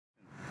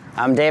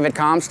I'm David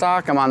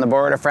Comstock. I'm on the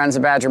board of Friends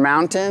of Badger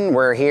Mountain.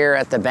 We're here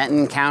at the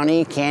Benton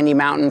County Candy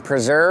Mountain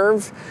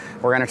Preserve.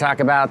 We're going to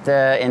talk about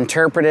the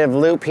interpretive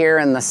loop here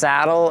in the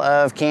saddle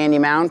of Candy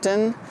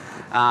Mountain.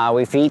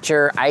 We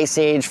feature Ice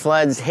Age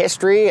floods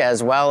history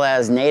as well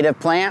as native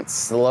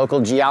plants, the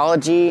local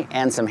geology,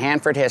 and some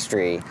Hanford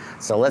history.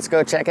 So let's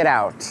go check it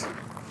out.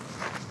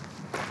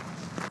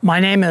 My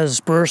name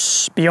is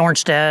Bruce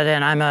Bjornstad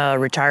and I'm a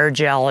retired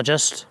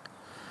geologist.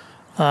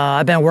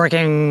 I've been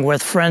working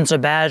with Friends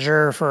of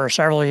Badger for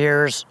several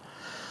years,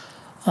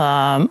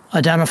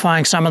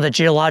 identifying some of the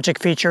geologic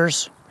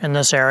features in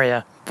this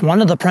area.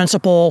 One of the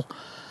principal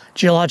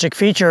geologic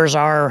features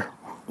are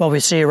what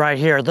we see right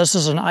here. This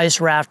is an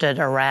ice-rafted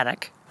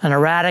erratic. An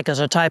erratic is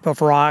a type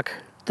of rock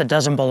that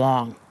doesn't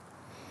belong.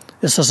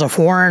 This is a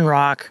foreign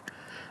rock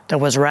that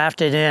was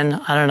rafted in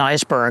on an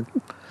iceberg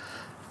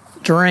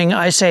during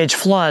Ice Age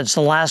floods,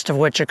 the last of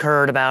which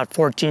occurred about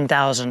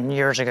 14,000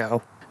 years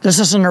ago. This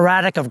is an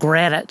erratic of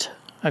granite.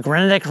 A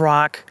granitic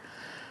rock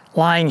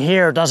lying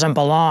here doesn't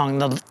belong.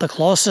 The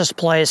closest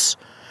place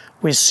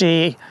we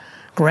see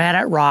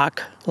granite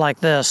rock like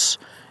this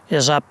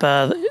is up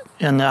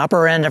in the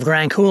upper end of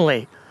Grand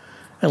Coulee,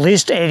 at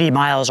least 80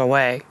 miles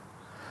away.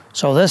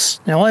 So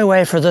the only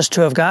way for this to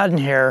have gotten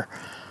here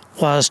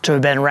was to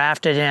have been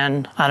rafted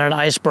in on an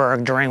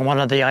iceberg during one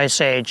of the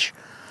Ice Age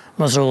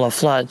Missoula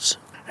floods.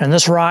 And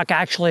this rock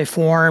actually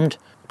formed,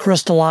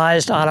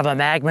 crystallized out of a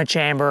magma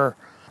chamber.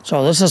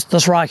 So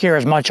this rock here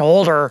is much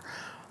older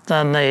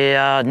than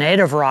the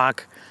native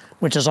rock,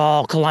 which is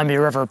all Columbia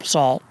River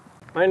basalt.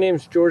 My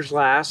name's George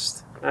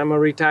Last. I'm a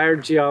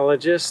retired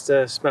geologist.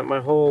 Spent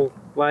my whole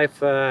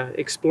life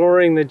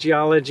exploring the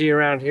geology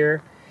around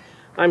here.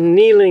 I'm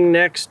kneeling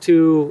next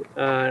to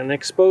an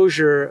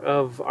exposure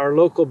of our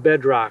local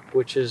bedrock,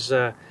 which is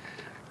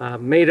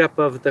made up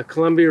of the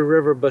Columbia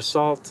River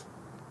basalt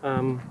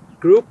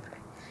group.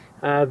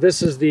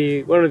 This is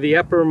one of the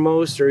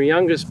uppermost or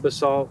youngest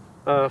basalt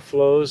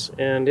flows,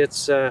 and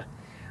it's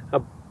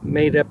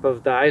made up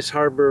of the Ice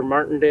Harbor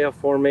Martindale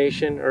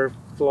Formation or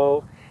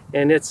flow,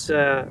 and it's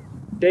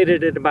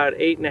dated at about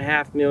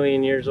 8.5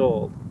 million years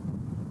old.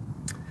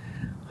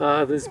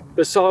 This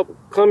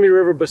Columbia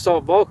River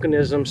basalt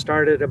volcanism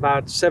started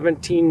about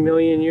 17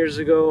 million years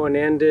ago and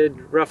ended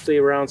roughly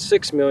around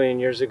 6 million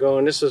years ago,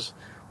 and this is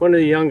one of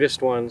the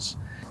youngest ones.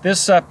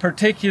 This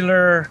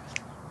particular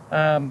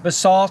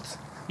basalt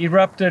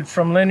erupted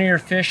from linear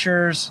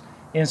fissures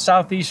in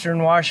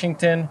southeastern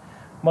Washington,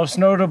 most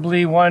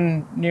notably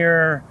one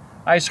near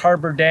Ice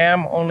Harbor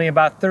Dam, only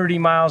about 30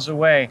 miles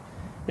away.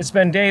 It's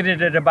been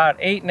dated at about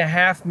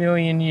 8.5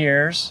 million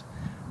years,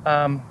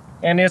 and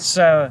it's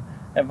a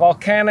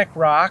volcanic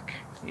rock.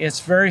 It's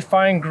very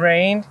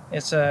fine-grained.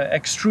 It's an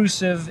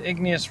extrusive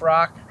igneous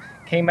rock,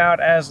 came out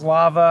as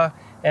lava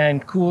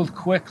and cooled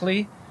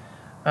quickly.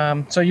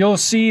 So you'll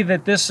see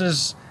that this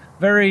is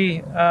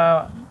very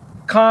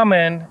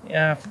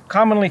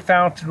commonly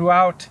found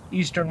throughout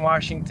eastern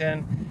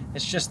Washington.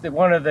 It's just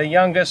one of the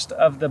youngest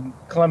of the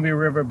Columbia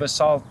River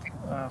basalt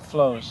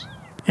flows.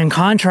 In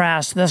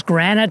contrast, this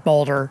granite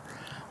boulder,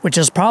 which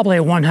is probably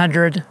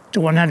 100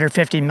 to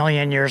 150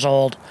 million years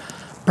old,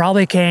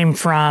 probably came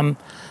from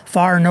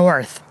far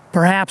north,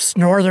 perhaps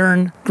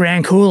northern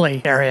Grand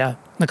Coulee area,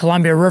 the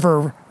Columbia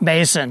River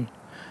Basin,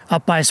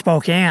 up by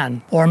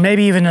Spokane, or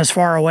maybe even as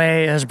far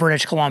away as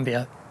British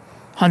Columbia,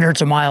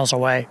 hundreds of miles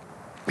away.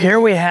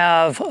 Here we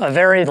have a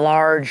very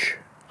large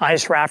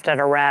ice-rafted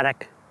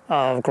erratic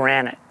of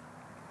granite.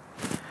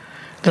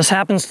 This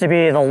happens to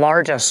be the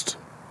largest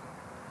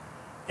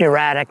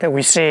erratic that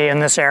we see in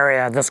this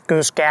area, this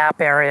Goose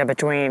Gap area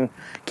between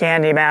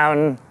Candy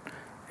Mountain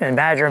and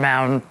Badger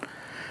Mountain.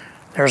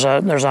 There's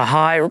a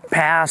high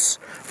pass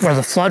where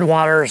the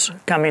floodwaters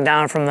coming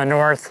down from the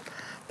north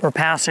were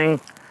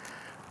passing,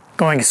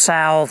 going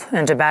south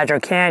into Badger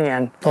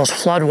Canyon. Those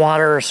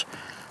floodwaters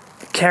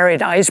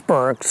carried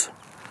icebergs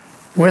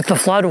with the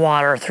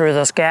floodwater through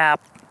this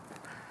gap.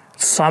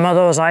 Some of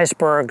those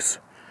icebergs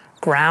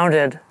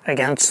grounded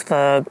against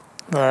the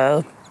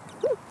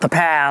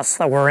pass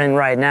that we're in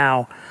right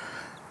now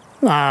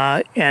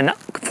and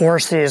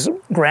forced these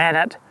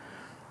granite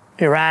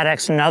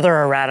erratics and other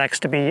erratics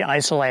to be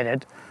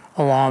isolated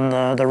along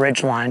the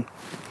ridge line.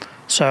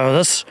 So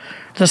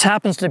this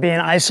happens to be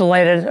an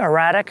isolated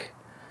erratic,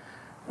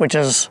 which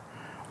is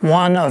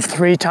one of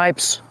 3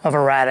 types of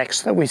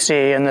erratics that we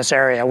see in this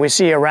area. We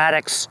see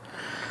erratics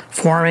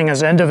forming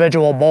as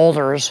individual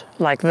boulders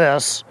like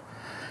this,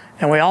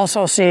 and we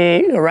also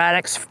see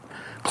erratics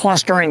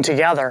clustering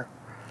together,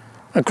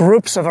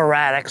 groups of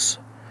erratics,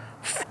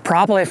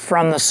 probably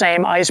from the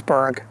same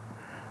iceberg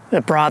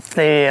that brought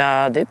the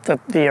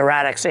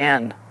erratics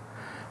in.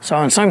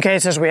 So in some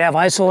cases we have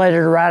isolated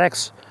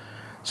erratics,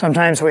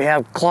 sometimes we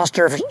have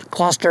clusters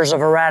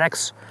of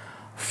erratics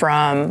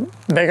from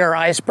bigger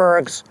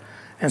icebergs,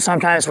 and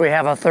sometimes we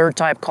have a third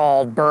type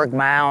called berg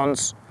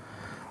mounds,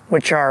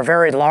 which are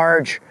very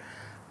large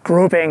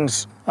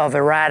groupings of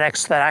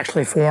erratics that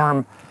actually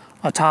form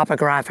a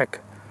topographic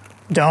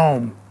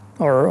dome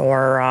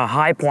or a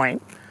high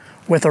point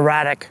with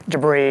erratic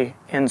debris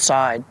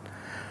inside.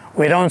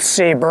 We don't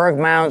see berg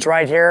mounds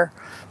right here,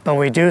 but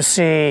we do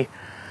see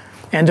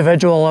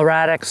individual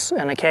erratics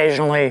and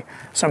occasionally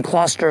some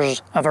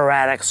clusters of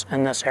erratics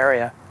in this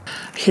area.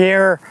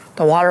 Here,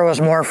 the water was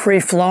more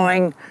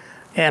free-flowing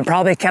and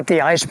probably kept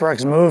the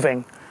icebergs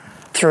moving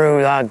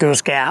through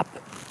Goose Gap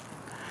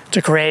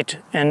to create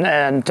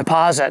and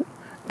deposit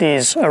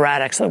these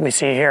erratics that we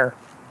see here.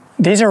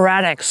 These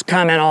erratics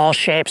come in all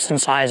shapes and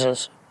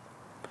sizes.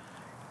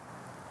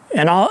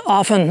 And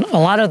often, a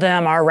lot of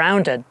them are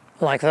rounded,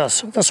 like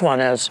this. This one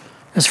is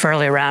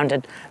fairly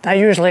rounded. That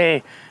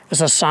usually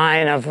is a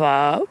sign of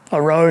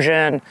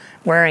erosion,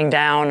 wearing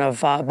down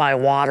by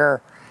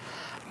water.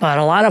 But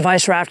a lot of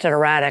ice-rafted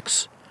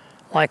erratics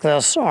like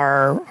this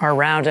are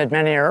rounded.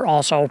 Many are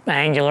also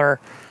angular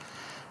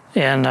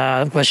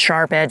and with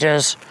sharp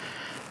edges.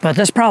 But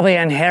this probably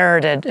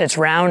inherited its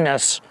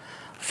roundness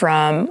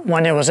from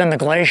when it was in the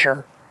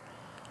glacier,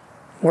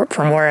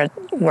 from where it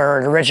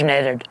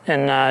originated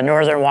in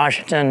northern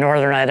Washington,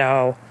 northern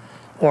Idaho,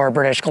 or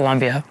British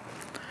Columbia.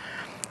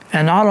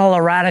 And not all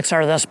erratics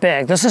are this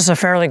big. This is a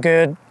fairly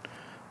good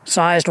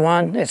sized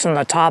one. It's in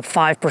the top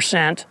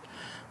 5%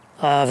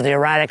 of the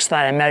erratics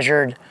that I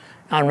measured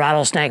on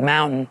Rattlesnake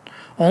Mountain.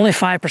 Only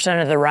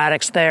 5% of the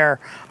erratics there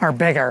are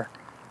bigger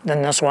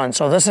than this one.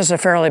 So this is a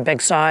fairly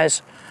big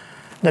size.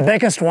 The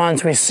biggest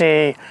ones we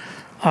see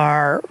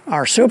are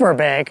super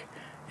big,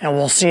 and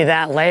we'll see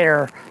that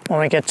later when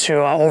we get to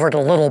over to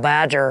Little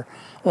Badger.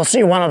 We'll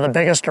see one of the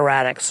biggest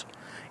erratics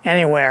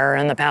anywhere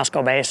in the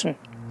Pasco Basin.